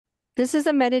This is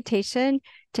a meditation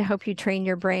to help you train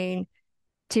your brain,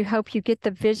 to help you get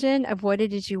the vision of what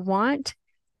it is you want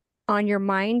on your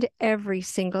mind every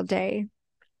single day.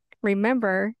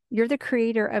 Remember, you're the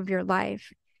creator of your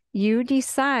life. You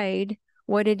decide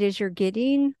what it is you're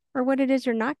getting or what it is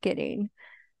you're not getting.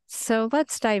 So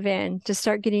let's dive in to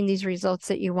start getting these results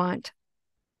that you want.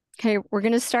 Okay, we're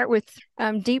going to start with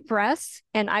deep breaths,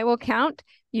 and I will count.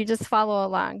 You just follow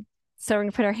along. So we're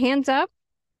going to put our hands up,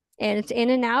 and it's in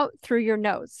and out through your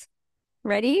nose.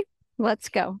 Ready? Let's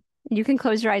go. You can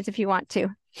close your eyes if you want to.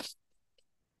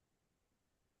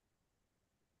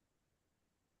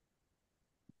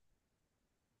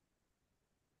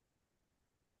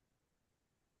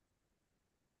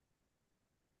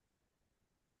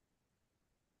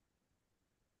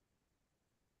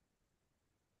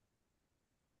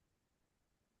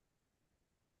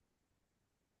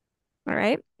 All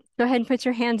right. Go ahead and put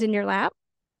your hands in your lap.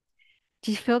 Do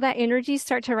you feel that energy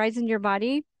start to rise in your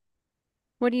body?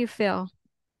 What do you feel?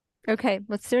 Okay,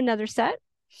 let's do another set.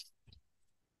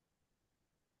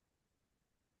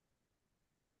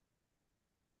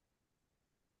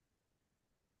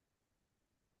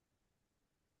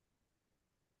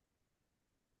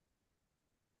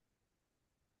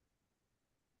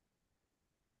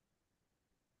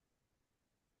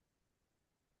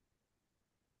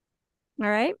 All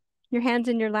right. Your hands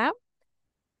in your lap.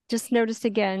 Just notice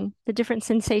again the different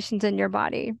sensations in your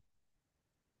body.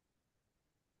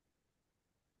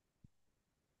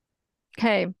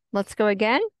 Okay, let's go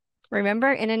again.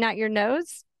 Remember, in and out your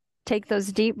nose. Take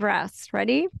those deep breaths.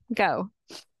 Ready? Go.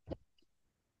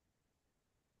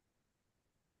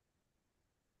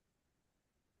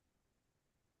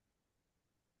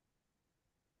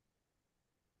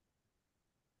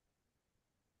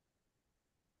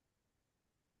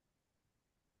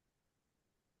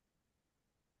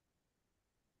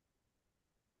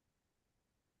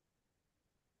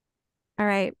 All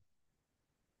right.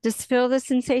 Just feel the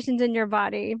sensations in your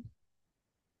body.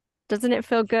 Doesn't it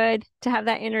feel good to have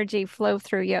that energy flow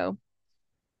through you?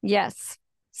 Yes.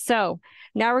 So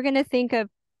now we're going to think of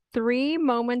 3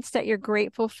 moments that you're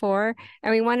grateful for,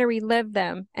 and we want to relive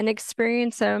them and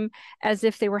experience them as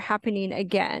if they were happening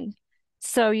again.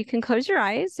 So you can close your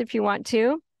eyes if you want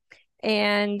to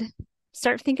and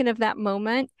start thinking of that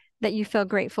moment that you feel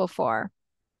grateful for.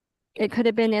 It could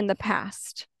have been in the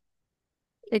past.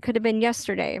 It could have been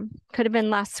yesterday, could have been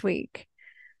last week.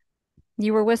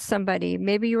 You were with somebody,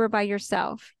 maybe you were by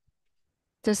yourself.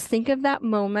 Just think of that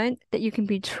moment that you can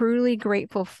be truly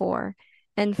grateful for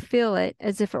and feel it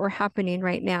as if it were happening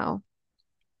right now.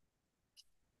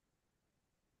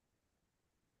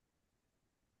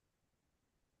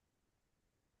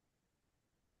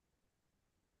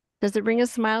 Does it bring a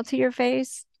smile to your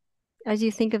face as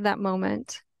you think of that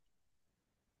moment?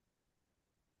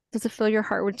 Does it fill your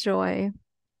heart with joy?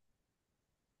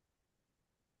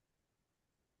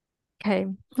 Okay,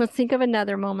 let's think of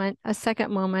another moment, a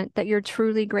second moment that you're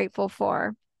truly grateful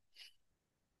for.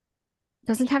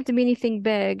 Doesn't have to be anything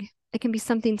big. It can be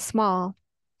something small,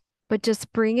 but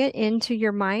just bring it into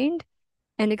your mind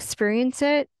and experience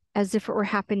it as if it were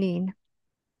happening.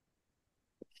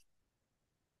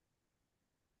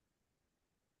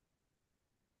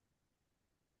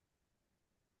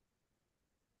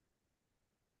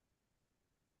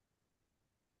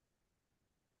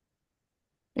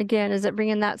 Again, is it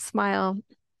bringing that smile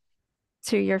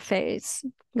to your face,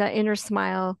 that inner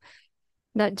smile,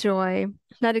 that joy,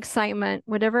 that excitement,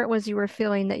 whatever it was you were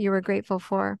feeling that you were grateful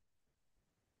for?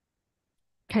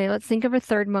 Okay, let's think of a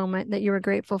third moment that you were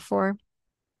grateful for.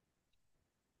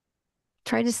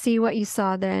 Try to see what you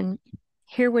saw then,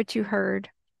 hear what you heard,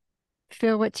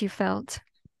 feel what you felt.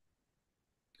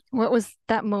 What was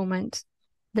that moment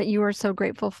that you were so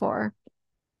grateful for?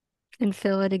 And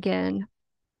feel it again.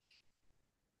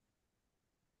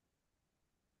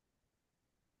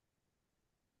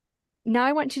 Now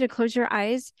I want you to close your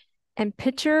eyes and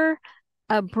picture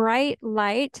a bright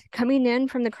light coming in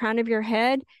from the crown of your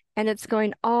head, and it's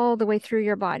going all the way through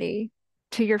your body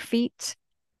to your feet,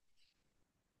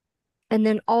 and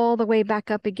then all the way back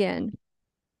up again.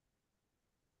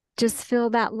 Just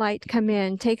feel that light come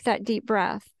in. Take that deep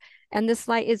breath. And this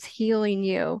light is healing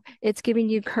you. It's giving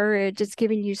you courage. It's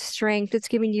giving you strength. It's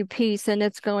giving you peace. And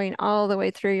it's going all the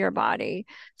way through your body.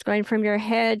 It's going from your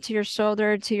head to your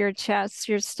shoulder, to your chest,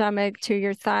 to your stomach, to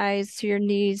your thighs, to your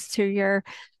knees, to your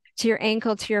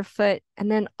ankle, to your foot, and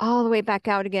then all the way back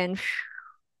out again.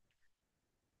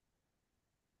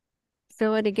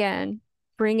 Feel it again.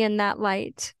 Bring in that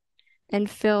light and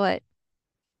feel it,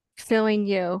 filling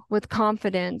you with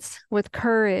confidence, with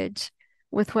courage,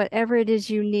 with whatever it is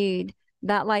you need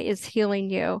That light is healing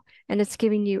you and it's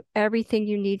giving you everything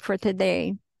you need for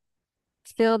today.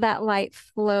 Feel that light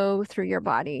flow through your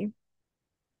body,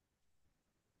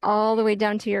 all the way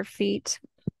down to your feet,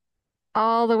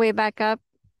 all the way back up,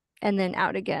 and then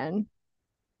out again.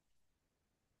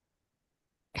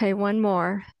 Okay, one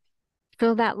more.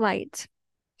 Feel that light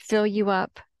fill you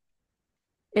up.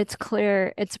 It's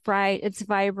clear, it's bright, it's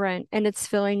vibrant, and it's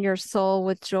filling your soul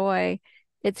with joy.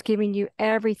 It's giving you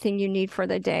everything you need for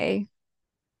the day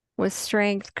with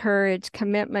strength, courage,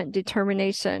 commitment,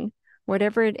 determination.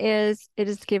 Whatever it is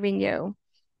giving you.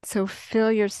 So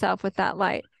fill yourself with that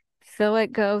light. Feel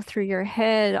it go through your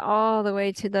head all the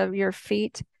way to your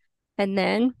feet and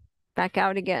then back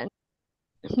out again.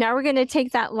 Now we're going to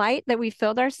take that light that we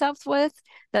filled ourselves with,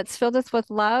 that's filled us with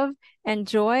love and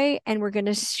joy, and we're going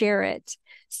to share it.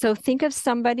 So think of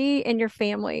somebody in your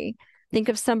family, think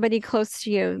of somebody close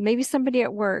to you, maybe somebody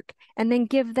at work, and then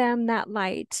give them that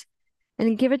light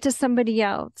and give it to somebody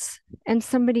else and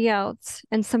somebody else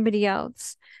and somebody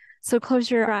else. So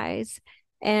close your eyes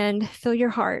and fill your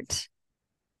heart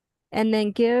and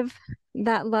then give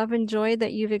that love and joy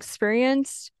that you've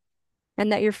experienced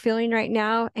and that you're feeling right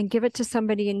now and give it to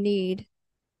somebody in need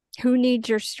who needs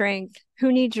your strength,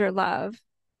 who needs your love,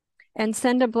 and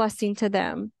send a blessing to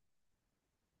them.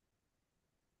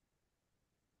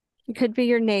 It could be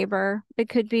your neighbor, it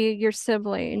could be your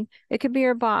sibling, it could be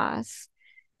your boss,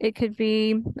 it could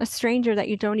be a stranger that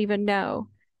you don't even know.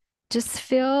 Just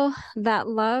feel that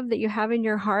love that you have in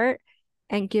your heart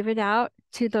and give it out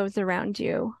to those around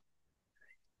you.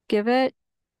 Give it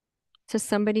to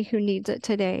somebody who needs it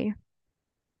today.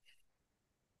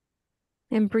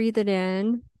 And breathe it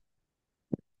in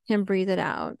and breathe it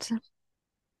out.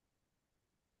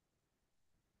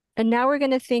 And now we're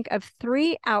going to think of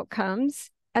 3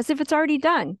 outcomes as if it's already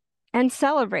done and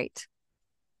celebrate.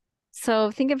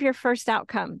 So think of your first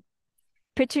outcome.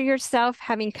 Picture yourself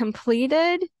having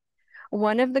completed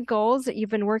one of the goals that you've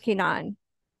been working on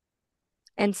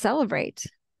and celebrate.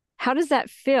 How does that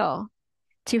feel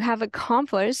to have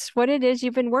accomplished what it is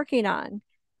you've been working on?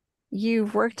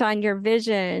 You've worked on your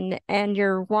vision and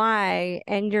your why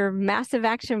and your massive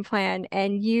action plan,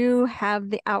 and you have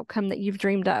the outcome that you've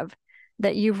dreamed of,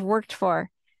 that you've worked for,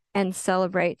 and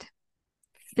celebrate.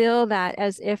 Feel that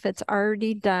as if it's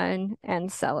already done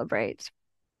and celebrate.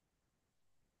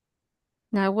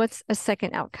 Now, what's a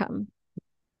second outcome?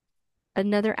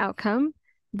 Another outcome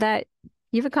that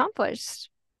you've accomplished.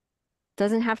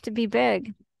 Doesn't have to be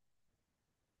big.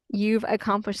 You've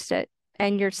accomplished it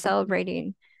and you're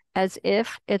celebrating as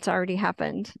if it's already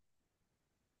happened.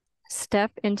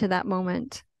 Step into that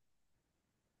moment.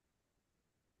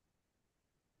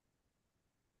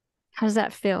 How does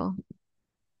that feel?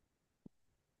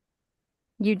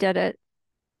 You did it.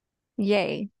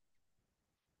 Yay.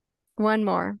 One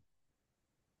more.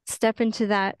 Step into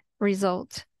that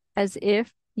result as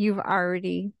if you've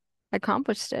already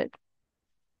accomplished it.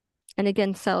 And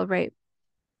again, celebrate.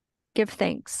 Give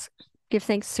thanks. Give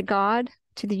thanks to God,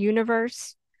 to the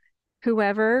universe,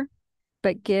 whoever,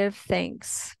 but give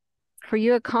thanks for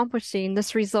you accomplishing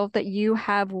this result that you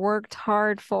have worked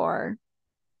hard for.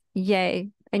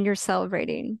 Yay. And you're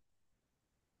celebrating.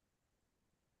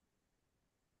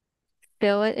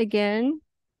 Feel it again.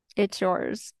 It's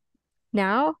yours.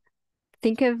 Now,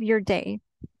 think of your day.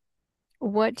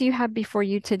 What do you have before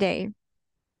you today?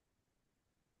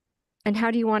 And how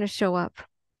do you want to show up?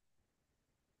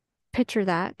 Picture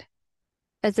that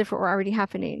as if it were already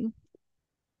happening.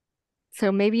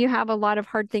 So maybe you have a lot of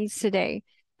hard things today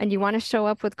and you want to show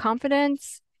up with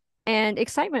confidence and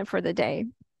excitement for the day.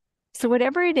 So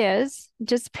whatever it is,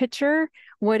 just picture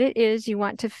what it is you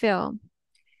want to feel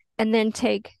and then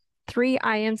take 3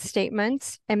 I am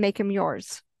statements and make them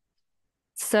yours.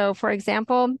 So for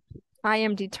example, I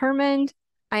am determined,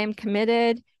 I am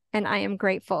committed, and I am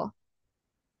grateful.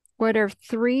 What are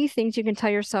 3 things you can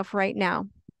tell yourself right now?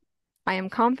 I am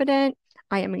confident,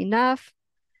 I am enough,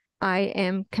 I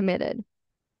am committed.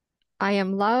 I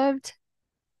am loved,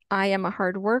 I am a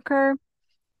hard worker,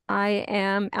 I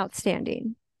am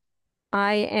outstanding.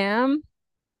 I am,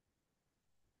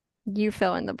 you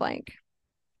fill in the blank.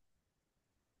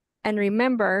 And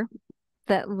remember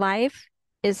that life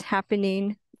is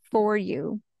happening for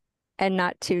you and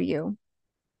not to you.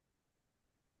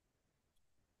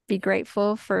 Be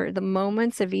grateful for the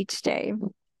moments of each day.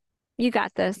 You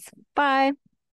got this. Bye.